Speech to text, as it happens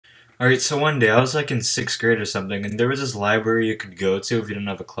Alright, so one day I was like in 6th grade or something, and there was this library you could go to if you didn't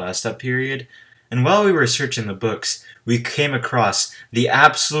have a class that period. And while we were searching the books, we came across the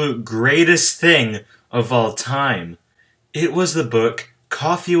absolute greatest thing of all time. It was the book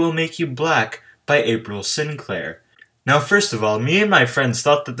Coffee Will Make You Black by April Sinclair. Now, first of all, me and my friends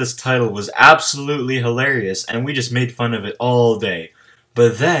thought that this title was absolutely hilarious, and we just made fun of it all day.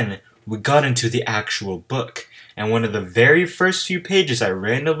 But then, we got into the actual book, and one of the very first few pages I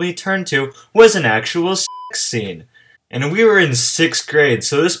randomly turned to was an actual sex scene. And we were in 6th grade,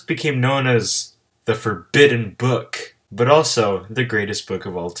 so this became known as the Forbidden Book, but also the greatest book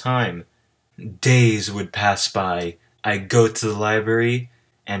of all time. Days would pass by. I'd go to the library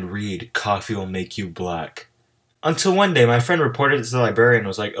and read Coffee Will Make You Black. Until one day, my friend reported it to the librarian and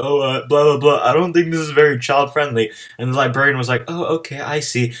was like, blah, blah, blah, I don't think this is very child-friendly. And the librarian was like, oh, okay, I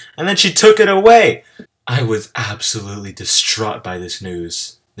see. And then she took it away. I was absolutely distraught by this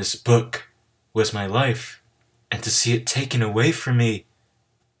news. This book was my life. And to see it taken away from me,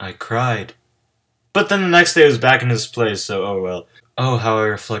 I cried. But then the next day it was back in its place, so oh well. Oh, how I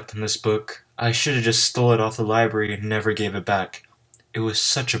reflect on this book. I should have just stole it off the library and never gave it back. It was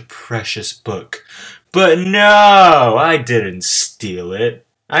such a precious book. But no, I didn't steal it.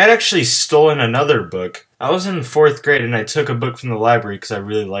 I had actually stolen another book. I was in 4th grade and I took a book from the library because I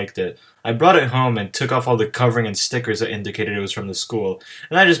really liked it. I brought it home and took off all the covering and stickers that indicated it was from the school,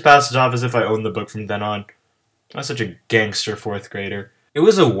 and I just passed it off as if I owned the book from then on. I was such a gangster 4th grader. It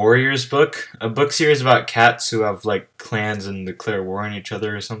was a Warriors book, a book series about cats who have like clans and declare war on each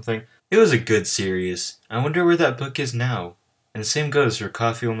other or something. It was a good series. I wonder where that book is now. And the same goes for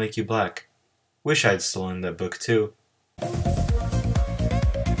Coffee Will Make You Black. Wish I'd stolen that book too.